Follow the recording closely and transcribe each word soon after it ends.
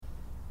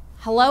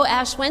Hello,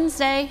 Ash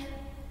Wednesday.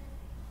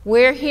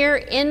 We're here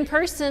in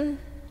person.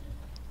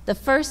 The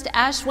first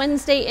Ash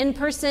Wednesday in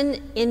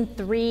person in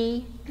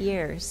 3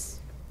 years.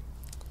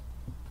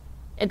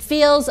 It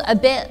feels a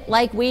bit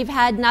like we've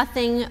had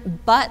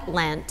nothing but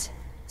Lent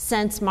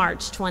since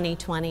March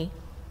 2020.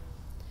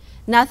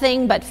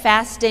 Nothing but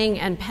fasting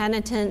and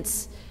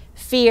penitence,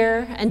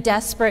 fear and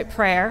desperate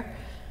prayer.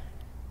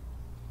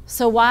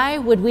 So why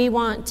would we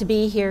want to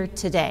be here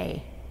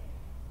today,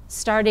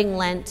 starting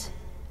Lent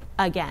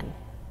again?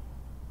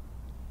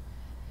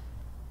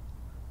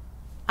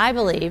 I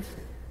believe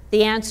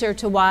the answer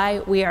to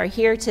why we are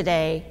here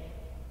today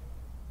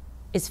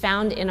is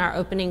found in our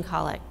opening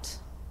collect.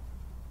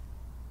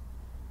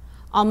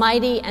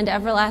 Almighty and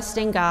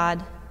everlasting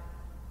God,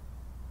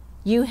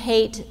 you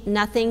hate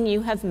nothing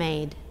you have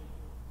made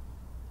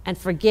and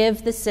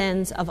forgive the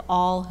sins of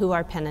all who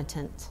are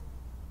penitent.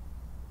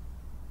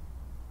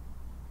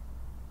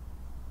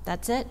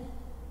 That's it.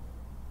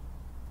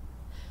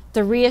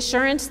 The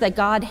reassurance that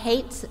God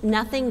hates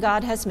nothing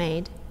God has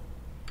made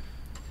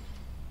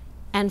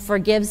and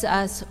forgives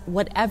us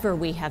whatever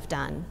we have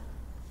done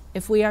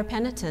if we are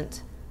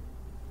penitent.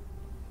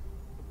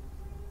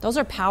 Those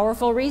are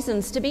powerful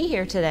reasons to be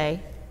here today.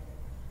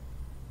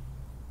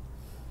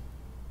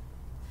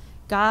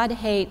 God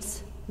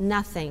hates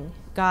nothing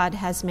God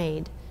has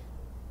made.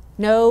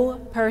 No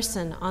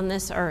person on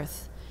this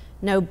earth,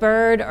 no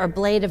bird or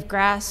blade of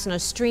grass, no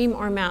stream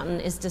or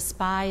mountain is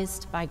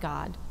despised by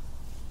God.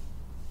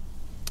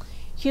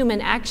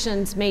 Human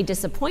actions may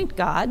disappoint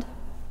God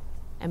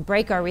and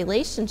break our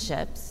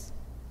relationships,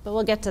 but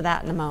we'll get to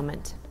that in a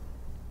moment.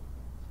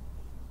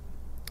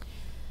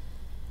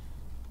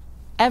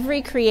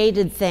 Every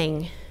created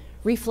thing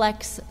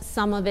reflects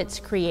some of its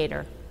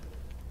creator.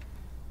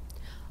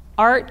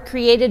 Art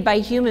created by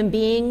human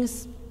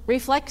beings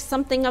reflects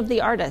something of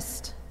the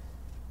artist,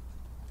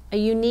 a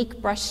unique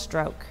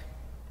brushstroke,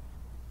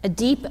 a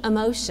deep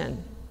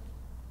emotion,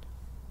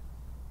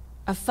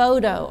 a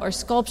photo or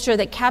sculpture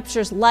that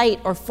captures light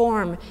or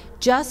form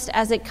just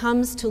as it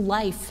comes to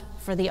life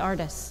for the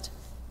artist.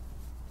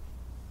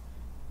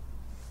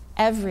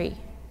 Every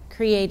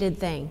created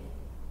thing,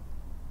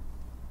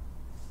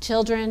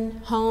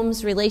 children,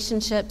 homes,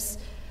 relationships,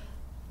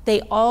 they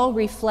all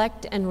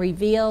reflect and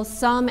reveal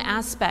some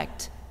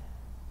aspect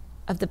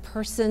of the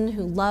person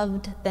who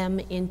loved them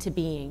into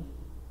being.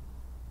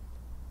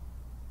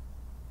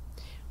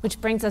 Which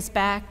brings us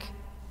back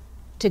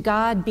to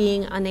God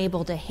being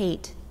unable to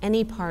hate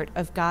any part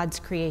of God's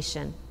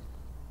creation.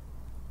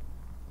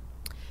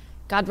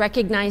 God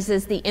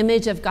recognizes the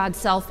image of God's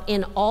self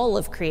in all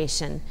of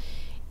creation,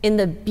 in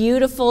the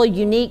beautiful,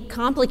 unique,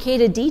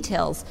 complicated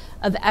details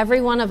of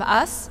every one of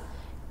us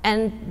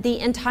and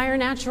the entire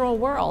natural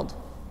world.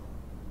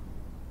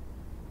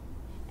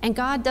 And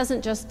God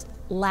doesn't just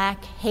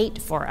lack hate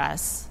for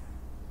us.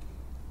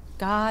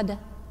 God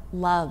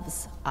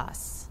loves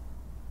us.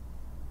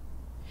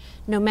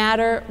 No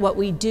matter what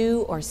we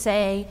do or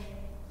say,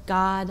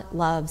 God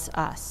loves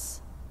us.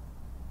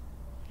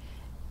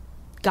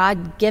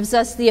 God gives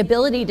us the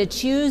ability to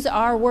choose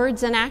our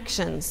words and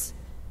actions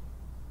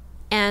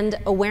and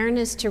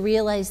awareness to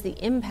realize the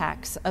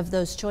impacts of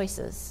those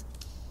choices.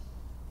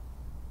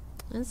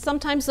 And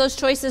sometimes those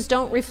choices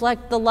don't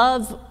reflect the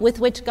love with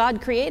which God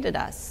created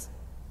us.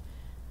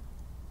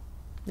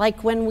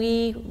 Like when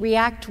we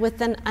react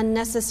with an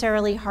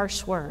unnecessarily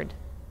harsh word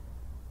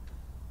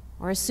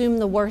or assume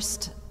the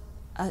worst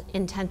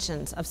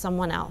intentions of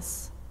someone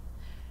else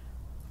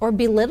or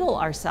belittle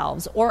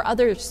ourselves or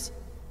others.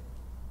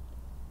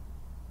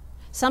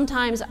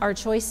 Sometimes our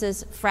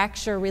choices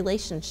fracture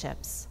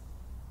relationships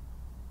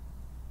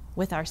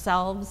with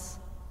ourselves,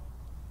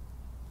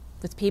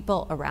 with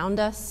people around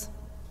us,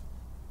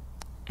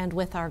 and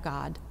with our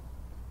God.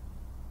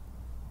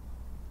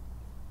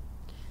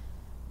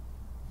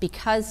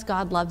 Because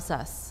God loves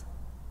us,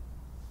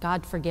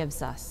 God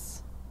forgives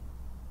us.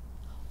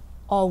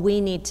 All we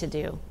need to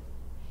do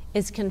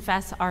is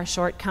confess our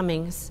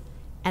shortcomings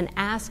and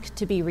ask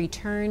to be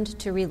returned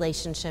to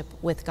relationship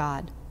with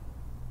God.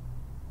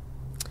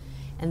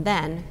 And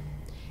then,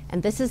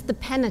 and this is the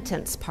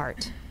penitence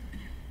part,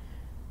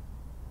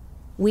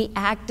 we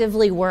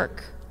actively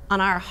work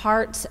on our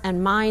hearts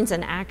and minds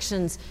and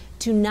actions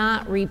to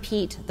not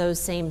repeat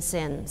those same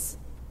sins.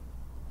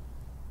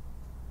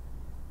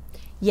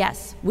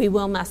 Yes, we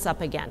will mess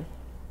up again,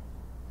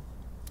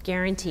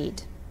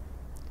 guaranteed,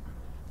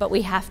 but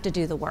we have to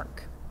do the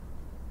work.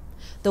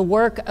 The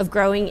work of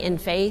growing in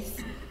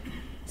faith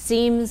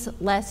seems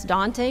less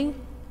daunting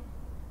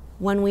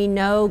when we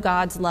know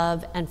God's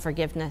love and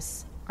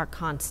forgiveness are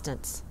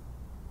constants.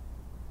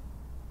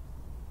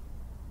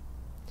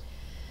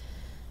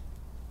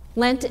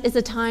 Lent is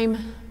a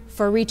time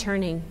for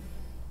returning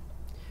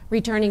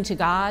to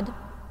God,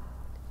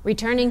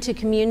 returning to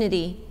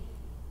community,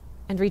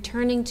 and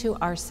returning to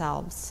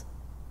ourselves.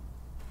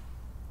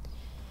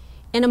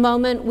 In a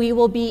moment, we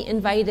will be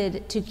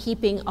invited to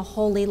keeping a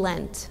holy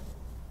Lent.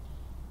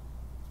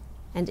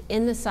 And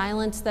in the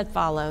silence that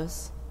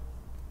follows,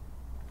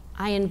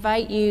 I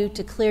invite you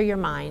to clear your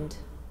mind,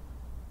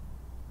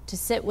 to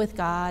sit with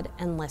God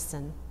and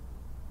listen.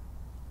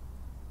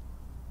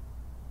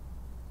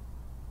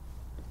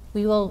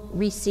 We will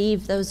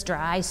receive those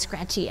dry,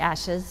 scratchy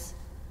ashes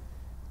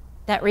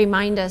that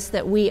remind us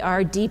that we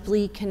are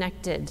deeply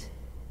connected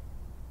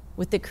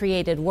with the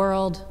created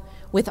world,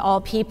 with all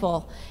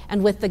people,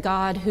 and with the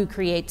God who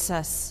creates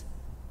us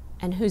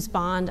and whose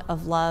bond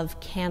of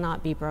love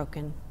cannot be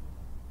broken.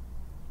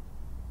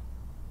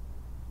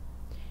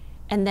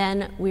 And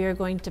then we are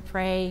going to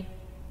pray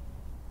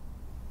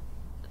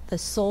the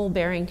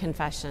soul-bearing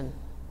confession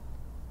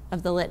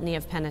of the Litany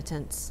of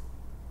Penitence.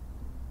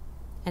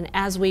 And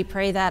as we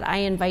pray that, I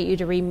invite you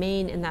to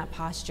remain in that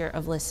posture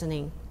of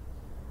listening,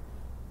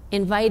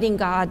 inviting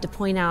God to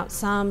point out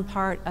some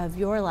part of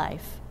your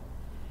life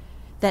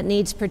that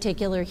needs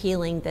particular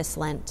healing this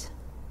Lent.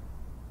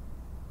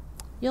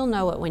 You'll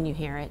know it when you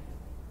hear it.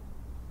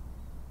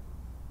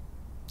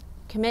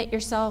 Commit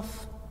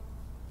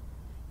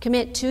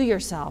to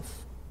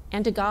yourself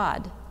and to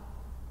God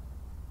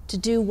to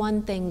do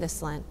one thing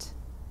this Lent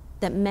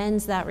that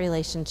mends that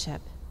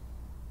relationship,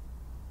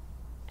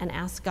 and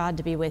ask God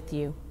to be with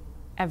you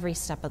every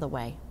step of the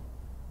way.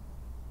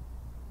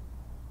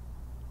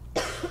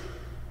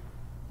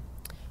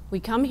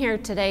 We come here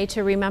today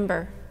to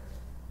remember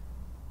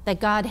that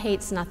God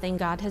hates nothing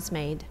God has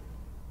made,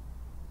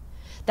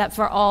 that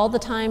for all the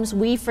times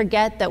we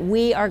forget that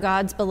we are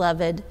God's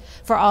beloved,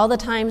 for all the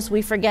times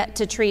we forget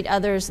to treat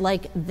others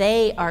like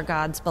they are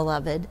God's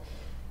beloved,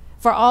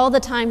 for all the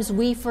times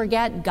we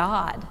forget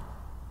God,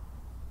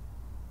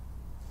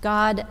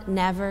 God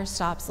never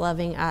stops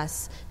loving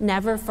us,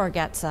 never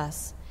forgets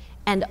us,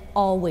 and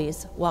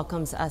always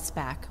welcomes us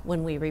back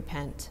when we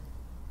repent.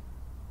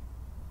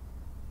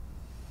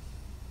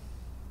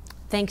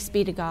 Thanks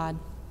be to God,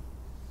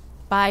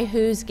 by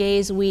whose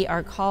gaze we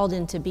are called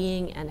into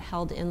being and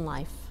held in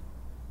life.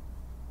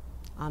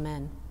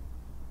 Amen.